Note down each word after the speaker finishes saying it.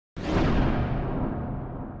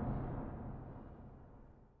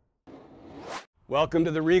Welcome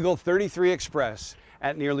to the Regal 33 Express.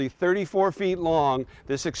 At nearly 34 feet long,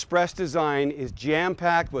 this Express design is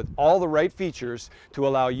jam-packed with all the right features to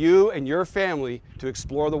allow you and your family to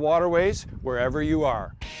explore the waterways wherever you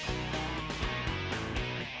are.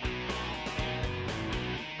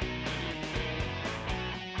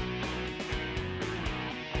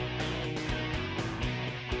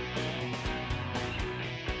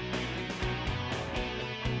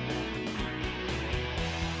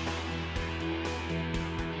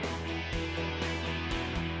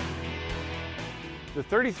 The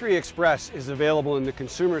 33 Express is available in the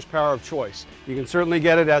consumer's power of choice. You can certainly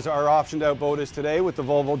get it as our optioned out boat is today with the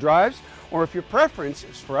Volvo drives, or if your preference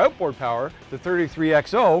is for outboard power, the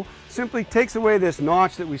 33XO simply takes away this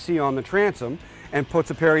notch that we see on the transom and puts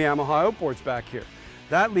a pair of Yamaha outboards back here.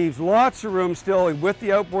 That leaves lots of room still with the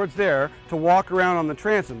outboards there to walk around on the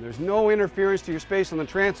transom. There's no interference to your space on the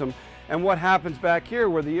transom, and what happens back here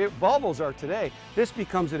where the Volvos are today, this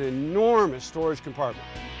becomes an enormous storage compartment.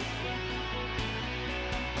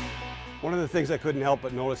 One of the things I couldn't help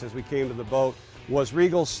but notice as we came to the boat was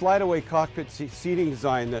Regal's slide-away cockpit seating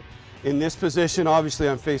design, that in this position, obviously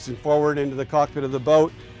I'm facing forward into the cockpit of the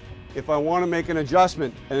boat. If I want to make an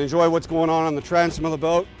adjustment and enjoy what's going on the transom of the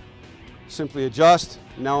boat, simply adjust.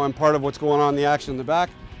 Now I'm part of what's going on in the action in the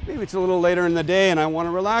back. Maybe it's a little later in the day and I want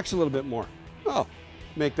to relax a little bit more. Oh,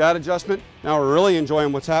 make that adjustment. Now we're really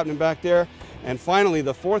enjoying what's happening back there. And finally,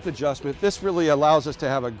 the fourth adjustment, this really allows us to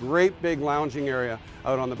have a great big lounging area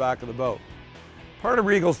out on the back of the boat. Part of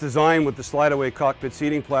Regal's design with the slide-away cockpit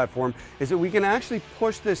seating platform is that we can actually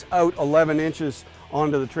push this out 11 inches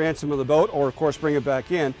onto the transom of the boat, or of course bring it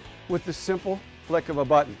back in with the simple flick of a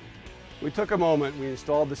button. We took a moment, we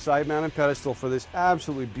installed the side-mounted pedestal for this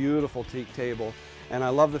absolutely beautiful teak table, and I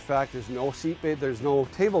love the fact there's no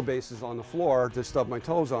table bases on the floor to stub my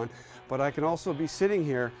toes on, but I can also be sitting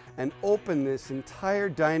here and open this entire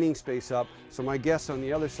dining space up so my guests on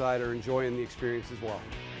the other side are enjoying the experience as well.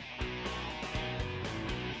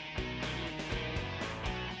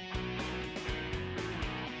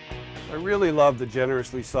 I really love the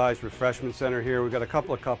generously sized refreshment center here. We've got a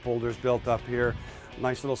couple of cup holders built up here.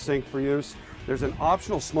 Nice little sink for use. There's an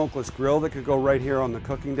optional smokeless grill that could go right here on the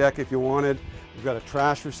cooking deck if you wanted. We've got a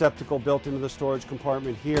trash receptacle built into the storage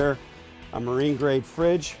compartment here. A marine grade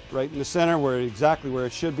fridge right in the center, exactly where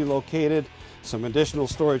it should be located. Some additional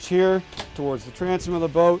storage here towards the transom of the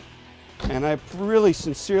boat. And I really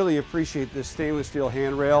sincerely appreciate this stainless steel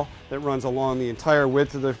handrail that runs along the entire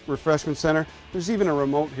width of the refreshment center. There's even a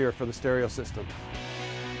remote here for the stereo system.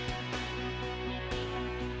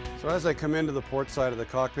 So as I come into the port side of the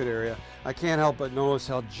cockpit area, I can't help but notice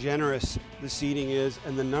how generous the seating is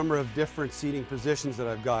and the number of different seating positions that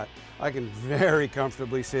I've got. I can very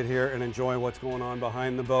comfortably sit here and enjoy what's going on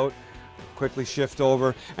behind the boat. Quickly shift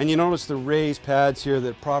over, and you notice the raised pads here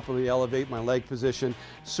that properly elevate my leg position.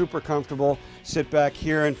 Super comfortable. Sit back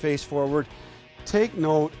here and face forward. Take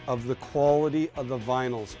note of the quality of the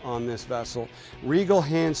vinyls on this vessel. Regal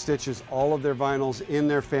hand stitches all of their vinyls in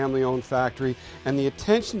their family-owned factory, and the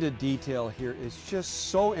attention to detail here is just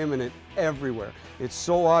so eminent everywhere. It's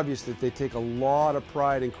so obvious that they take a lot of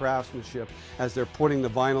pride in craftsmanship as they're putting the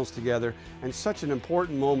vinyls together, and such an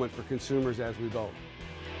important moment for consumers as we boat.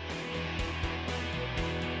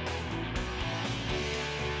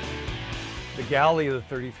 The galley of the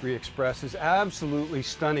 33 Express is absolutely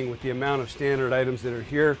stunning with the amount of standard items that are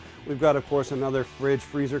here. We've got, of course, another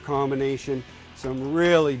fridge-freezer combination, some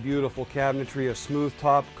really beautiful cabinetry, a smooth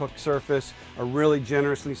top cook surface, a really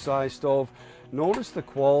generously sized stove. Notice the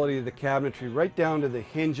quality of the cabinetry right down to the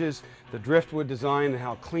hinges, the driftwood design, and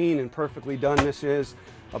how clean and perfectly done this is.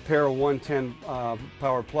 A pair of 110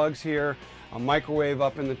 power plugs here, a microwave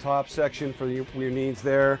up in the top section for your needs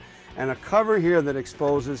there, and a cover here that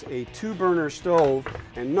exposes a 2-burner stove.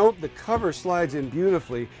 And note the cover slides in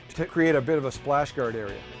beautifully to create a bit of a splash guard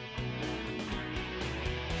area.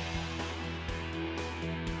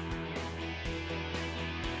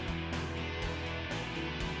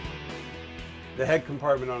 The head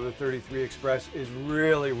compartment on the 33 Express is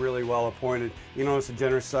really well appointed. You notice a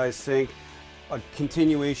generous sized sink, a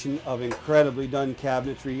continuation of incredibly done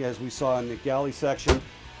cabinetry as we saw in the galley section,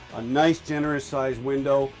 a nice generous sized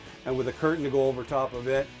window, and with a curtain to go over top of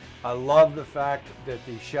it. I love the fact that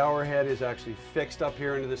the shower head is actually fixed up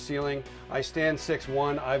here into the ceiling. I stand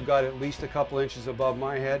 6'1", I've got at least a couple inches above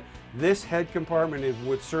my head. This head compartment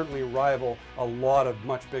would certainly rival a lot of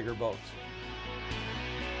much bigger boats.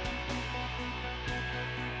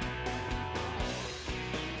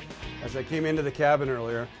 As I came into the cabin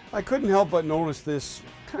earlier, I couldn't help but notice this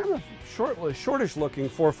kind of shortish looking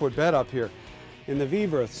 4-foot bed up here in the V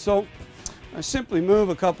berth. So I simply move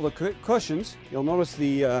a couple of cushions. You'll notice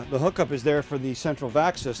the hookup is there for the central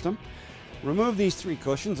vac system. Remove these 3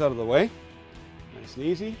 cushions out of the way. Nice and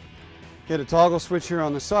easy. Hit a toggle switch here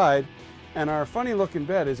on the side, and our funny looking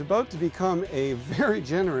bed is about to become a very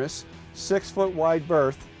generous 6-foot wide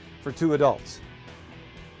berth for 2 adults.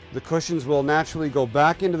 The cushions will naturally go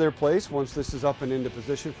back into their place once this is up and into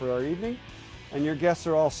position for our evening, and your guests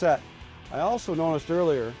are all set. I also noticed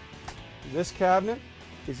earlier, this cabinet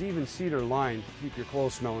is even cedar lined to keep your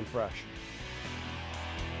clothes smelling fresh.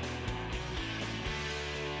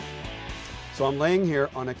 So I'm laying here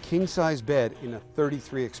on a king-size bed in a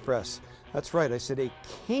 33 Express. That's right, I said a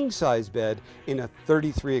king-size bed in a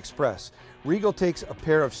 33 Express. Regal takes a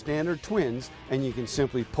pair of standard twins, and you can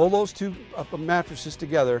simply pull those 2 mattresses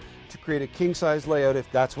together to create a king-size layout if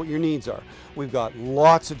that's what your needs are. We've got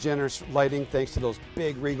lots of generous lighting thanks to those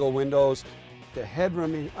big Regal windows. The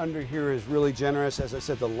headroom under here is really generous. As I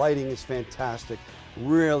said, the lighting is fantastic.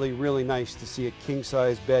 Really, really nice to see a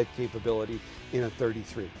king-size bed capability in a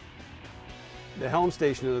 33. The helm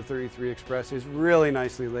station of the 33 Express is really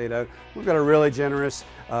nicely laid out. We've got a really generous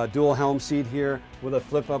dual helm seat here with a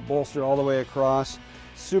flip-up bolster all the way across.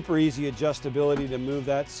 Super easy adjustability to move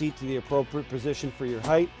that seat to the appropriate position for your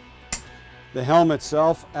height. The helm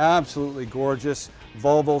itself, absolutely gorgeous.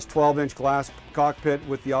 Volvo's 12-inch glass cockpit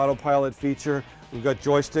with the autopilot feature. We've got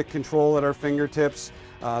joystick control at our fingertips.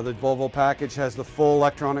 The Volvo package has the full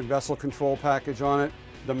electronic vessel control package on it.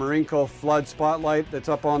 The Marinco flood spotlight that's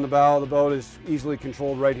up on the bow of the boat is easily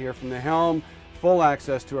controlled right here from the helm. Full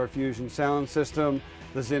access to our Fusion sound system,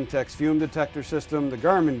 the Zintex fume detector system, the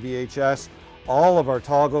Garmin VHS, all of our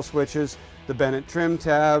toggle switches, the Bennett trim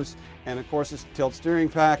tabs, and of course this tilt steering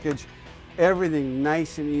package. Everything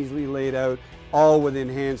nice and easily laid out, all within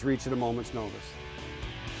hand's reach at a moment's notice.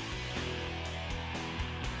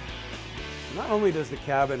 Not only does the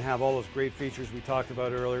cabin have all those great features we talked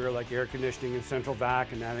about earlier, like air conditioning and central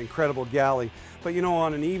vac and that incredible galley, but you know,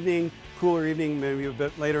 on an evening, cooler evening, maybe a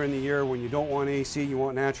bit later in the year when you don't want AC, you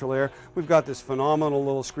want natural air, we've got this phenomenal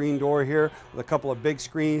little screen door here with a couple of big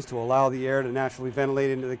screens to allow the air to naturally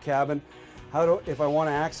ventilate into the cabin. If I want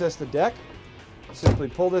to access the deck, simply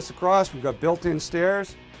pull this across. We've got built-in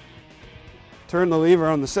stairs, turn the lever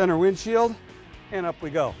on the center windshield, and up we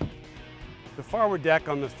go. The forward deck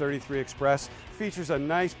on the 33 Express features a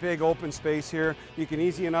nice big open space here. You can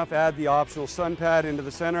easy enough add the optional sun pad into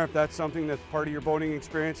the center if that's something that's part of your boating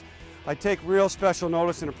experience. I take real special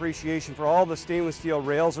notice and appreciation for all the stainless steel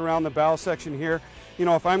rails around the bow section here. You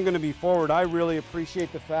know, if I'm going to be forward, I really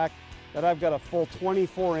appreciate the fact that I've got a full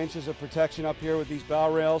 24 inches of protection up here with these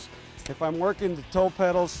bow rails. If I'm working the toe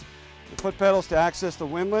pedals, the foot pedals to access the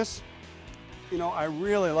windlass, you know, I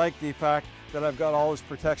really like the fact that I've got all this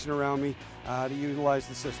protection around me to utilize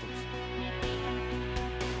the systems.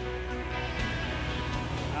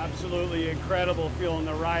 Absolutely incredible feeling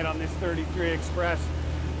the ride on this 33 Express.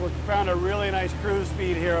 We found a really nice cruise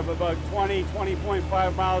speed here of about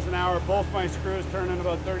 20.5 miles an hour. Both my screws turning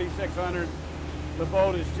about 3,600. The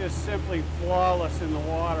boat is just simply flawless in the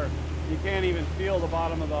water. You can't even feel the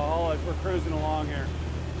bottom of the hull as we're cruising along here.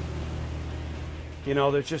 You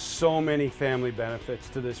know, there's just so many family benefits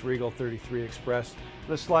to this Regal 33 Express.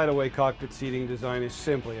 The slide-away cockpit seating design is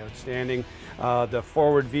simply outstanding. The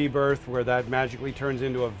forward V-berth, where that magically turns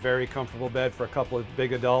into a very comfortable bed for a couple of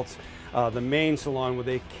big adults. The main salon with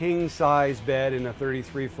a king-size bed in a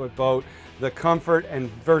 33-foot boat. The comfort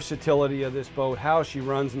and versatility of this boat, how she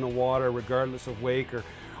runs in the water regardless of wake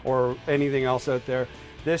or anything else out there.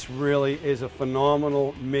 This really is a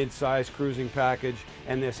phenomenal mid-size cruising package,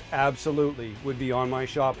 and this absolutely would be on my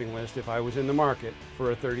shopping list if I was in the market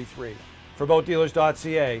for a 33. For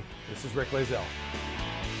Mydealers.ca, this is Rick Lazell.